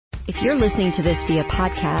If you're listening to this via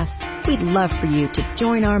podcast, we'd love for you to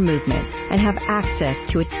join our movement and have access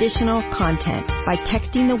to additional content by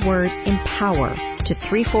texting the word EMPOWER to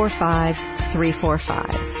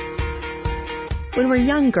 345-345. When we're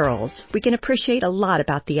young girls, we can appreciate a lot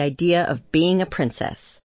about the idea of being a princess.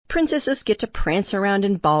 Princesses get to prance around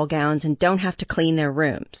in ball gowns and don't have to clean their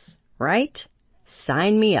rooms, right?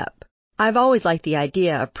 Sign me up. I've always liked the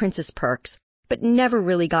idea of princess perks, but never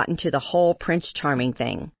really got into the whole Prince Charming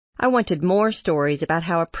thing. I wanted more stories about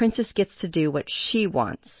how a princess gets to do what she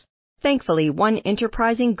wants. Thankfully, one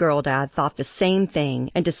enterprising girl dad thought the same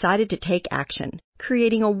thing and decided to take action,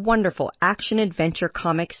 creating a wonderful action-adventure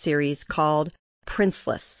comic series called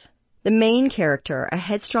Princeless. The main character, a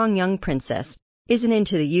headstrong young princess, isn't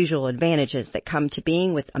into the usual advantages that come to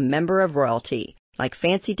being with a member of royalty, like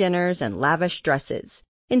fancy dinners and lavish dresses,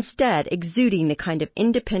 instead exuding the kind of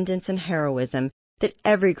independence and heroism that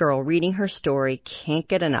every girl reading her story can't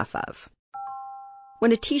get enough of.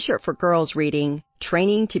 When a t-shirt for girls reading,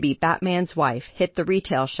 "Training to be Batman's Wife," hit the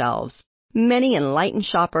retail shelves, many enlightened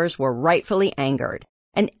shoppers were rightfully angered,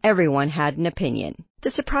 and everyone had an opinion.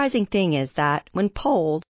 The surprising thing is that, when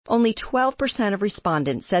polled, only 12% of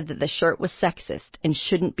respondents said that the shirt was sexist and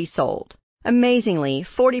shouldn't be sold. Amazingly,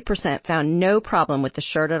 40% found no problem with the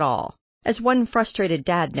shirt at all. As one frustrated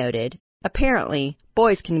dad noted, apparently,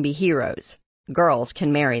 boys can be heroes. Girls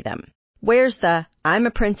can marry them. Where's the "I'm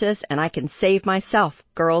a princess and I can save myself"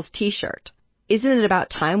 girls t-shirt? Isn't it about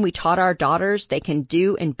time we taught our daughters they can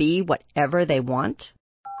do and be whatever they want?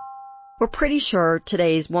 We're pretty sure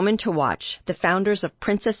today's Woman to Watch, the founders of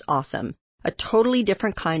Princess Awesome, a totally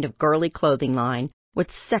different kind of girly clothing line, would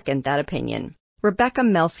second that opinion. Rebecca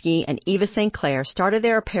Melsky and Eva St. Clair started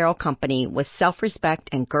their apparel company with self-respect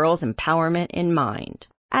and girls' empowerment in mind.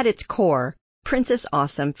 At its core, Princess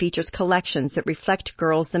Awesome features collections that reflect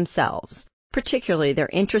girls themselves, particularly their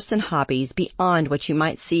interests and hobbies beyond what you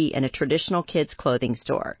might see in a traditional kids' clothing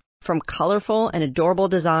store. From colorful and adorable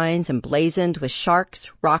designs emblazoned with sharks,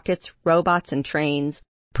 rockets, robots, and trains,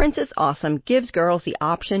 Princess Awesome gives girls the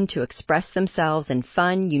option to express themselves in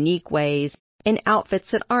fun, unique ways in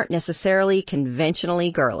outfits that aren't necessarily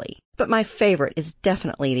conventionally girly. But my favorite is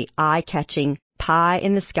definitely the eye-catching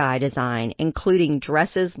pie-in-the-sky design, including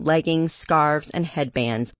dresses, leggings, scarves, and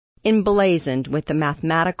headbands emblazoned with the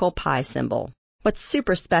mathematical pi symbol. What's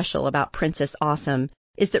super special about Princess Awesome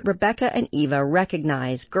is that Rebecca and Eva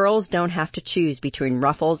recognize girls don't have to choose between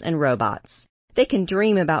ruffles and robots. They can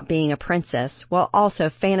dream about being a princess while also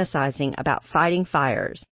fantasizing about fighting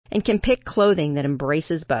fires, and can pick clothing that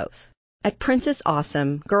embraces both. At Princess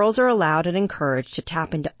Awesome, girls are allowed and encouraged to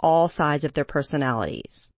tap into all sides of their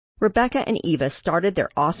personalities. Rebecca and Eva started their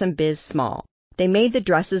awesome biz small. They made the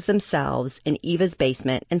dresses themselves in Eva's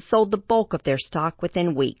basement and sold the bulk of their stock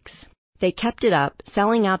within weeks. They kept it up,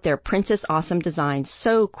 selling out their Princess Awesome designs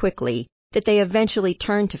so quickly that they eventually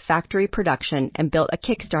turned to factory production and built a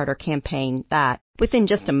Kickstarter campaign that, within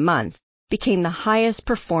just a month, became the highest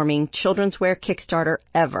performing children's wear Kickstarter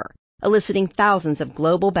ever, eliciting thousands of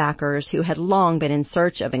global backers who had long been in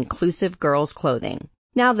search of inclusive girls' clothing.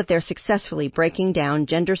 Now that they're successfully breaking down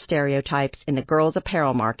gender stereotypes in the girls'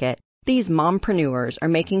 apparel market, these mompreneurs are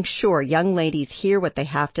making sure young ladies hear what they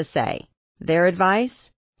have to say. Their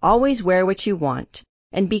advice? Always wear what you want,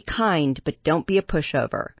 and be kind, but don't be a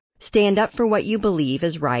pushover. Stand up for what you believe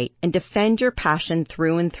is right and defend your passion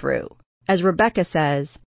through and through. As Rebecca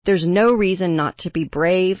says, there's no reason not to be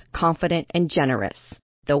brave, confident, and generous.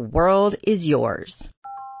 The world is yours.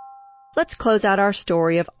 Let's close out our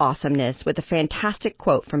story of awesomeness with a fantastic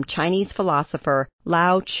quote from Chinese philosopher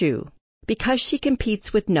Lao Tzu. Because she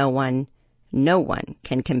competes with no one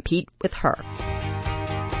can compete with her.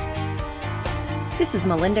 This is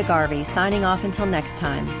Melinda Garvey signing off until next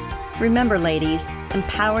time. Remember, ladies,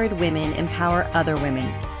 empowered women empower other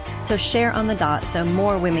women. So share on the dot so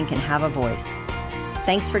more women can have a voice.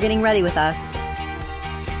 Thanks for getting ready with us.